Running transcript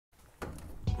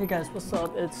Hey guys, what's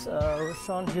up? It's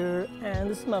Rashawn here, and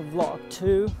this is my vlog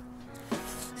too.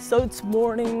 So it's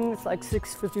morning, it's like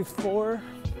 6:54,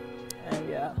 and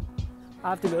yeah, I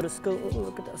have to go to school. Oh,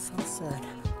 look at that sunset.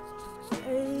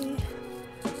 Hey.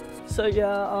 So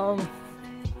yeah,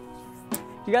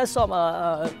 you guys saw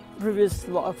my previous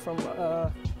vlog from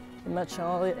my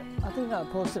channel. I think I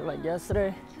posted it like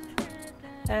yesterday,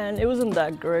 and it wasn't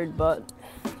that great, but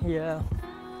yeah.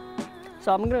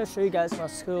 So I'm gonna show you guys my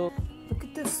school. Look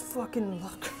at this fucking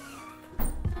look.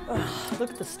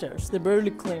 Look at the stairs. They barely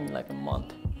cleaned like a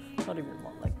month. Not even a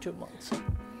month, like 2 months.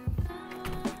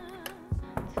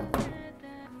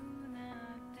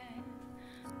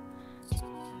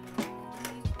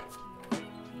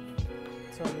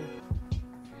 Sorry.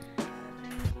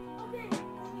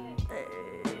 Hey.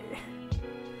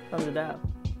 Sanjay Dab.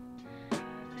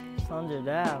 Sanjay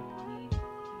Dab.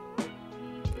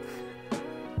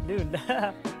 Dude,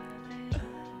 Dab.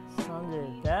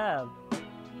 Sanjay Dab.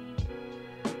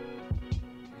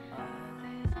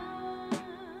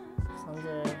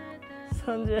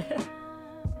 Sanjay.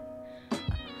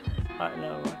 Alright,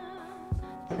 never mind.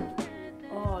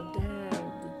 Oh damn,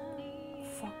 the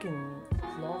fucking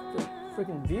vlog, the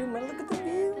freaking view, man. Look at the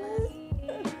view,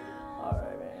 man.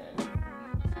 Alright, man.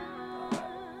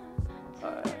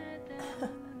 Alright.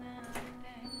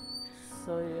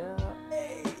 So yeah.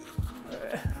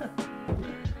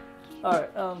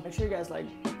 Alright, make sure you guys like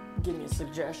give me a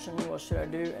suggestion. What should I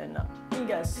do? And any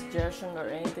guys suggestion or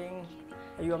anything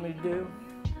that you want me to do,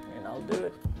 and I'll do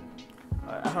it.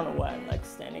 Alright, I don't know why I'm like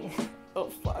standing. Oh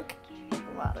fuck.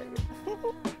 I'm out of here.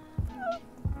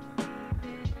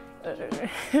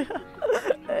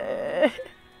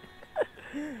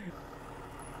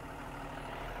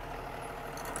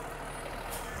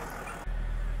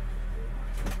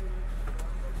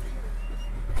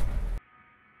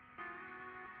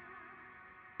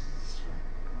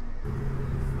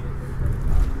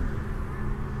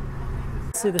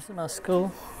 See, this is my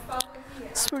school.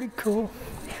 It's pretty cool.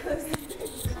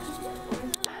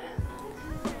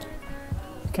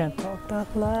 Can't talk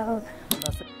that loud.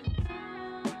 That's it.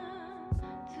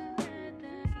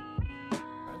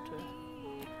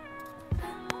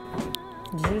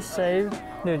 Did you save?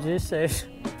 Dude, did you save?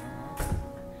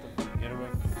 Get away.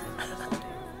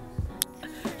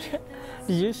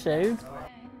 Did you shave?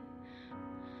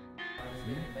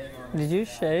 Did you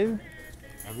shave?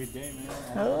 Every day, man.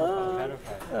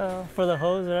 Oh, for the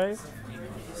hose, right?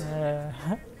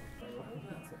 Yeah.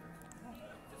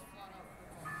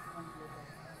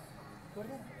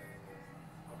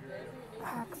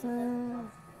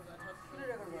 Accent.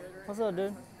 What's up,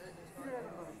 dude?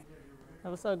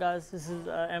 What's up, guys? This is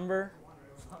Amber.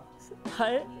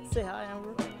 Hi, say hi,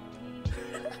 Amber.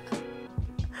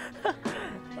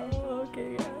 Oh,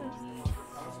 okay, guys.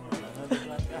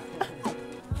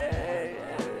 Hey,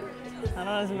 I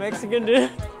know it's Mexican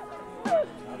dude.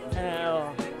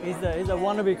 He's a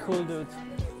wannabe cool dude.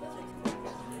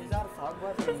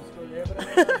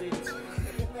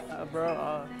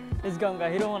 Bro, it's Ganga.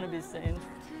 He don't want to be seen.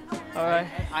 All right.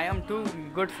 I am too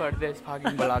good for this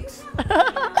fucking vlogs.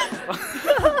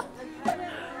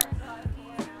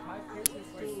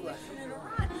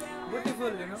 Beautiful,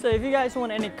 you know. So if you guys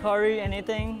want any curry,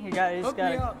 anything, you guys Hook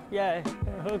got me up. Yeah,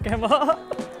 hook him up.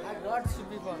 I got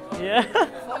super. Yeah.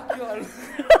 Fuck you all.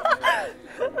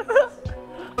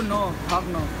 No, fuck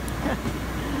no.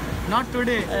 Not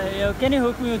today. Yo, can you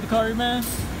hook me with the curry, man?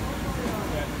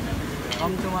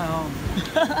 Come to my home.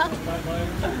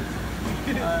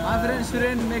 My friend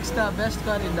Suren makes the best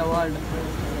car in the world.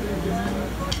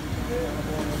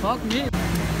 Fuck me.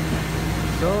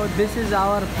 So this is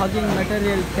our fucking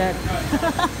material tech.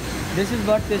 This is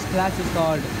what this class is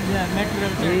called. Yeah,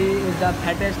 material. He is the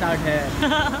fattest out here.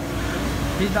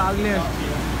 He's the ugliest.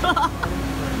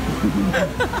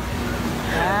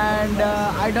 And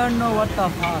I don't know what the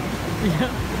fuck.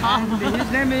 And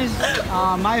his name is,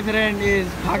 my friend is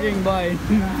fucking boy.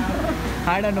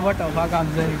 I don't know what the fuck I'm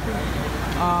saying.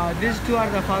 These two are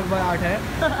the fuck boy out here.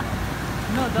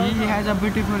 No, He has a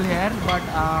beautiful hair, but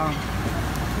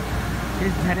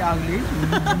he's very ugly.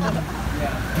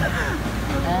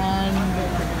 And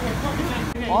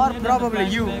or probably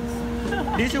you.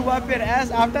 Did you wipe your ass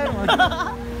after?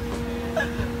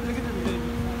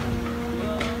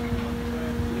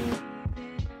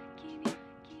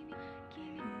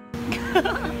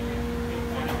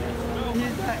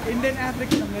 He's an Indian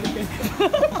African American.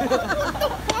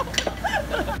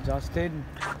 Justin.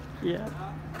 Yeah.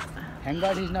 Thank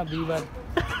God he's not Bieber.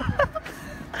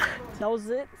 That was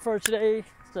it for today.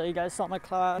 So you guys saw my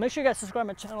class. Make sure you guys subscribe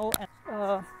my channel.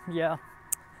 And, yeah.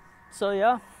 So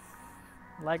yeah,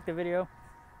 like the video,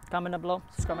 comment down below,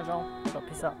 subscribe my channel. So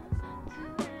peace out.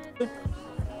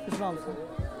 Peace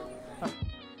out.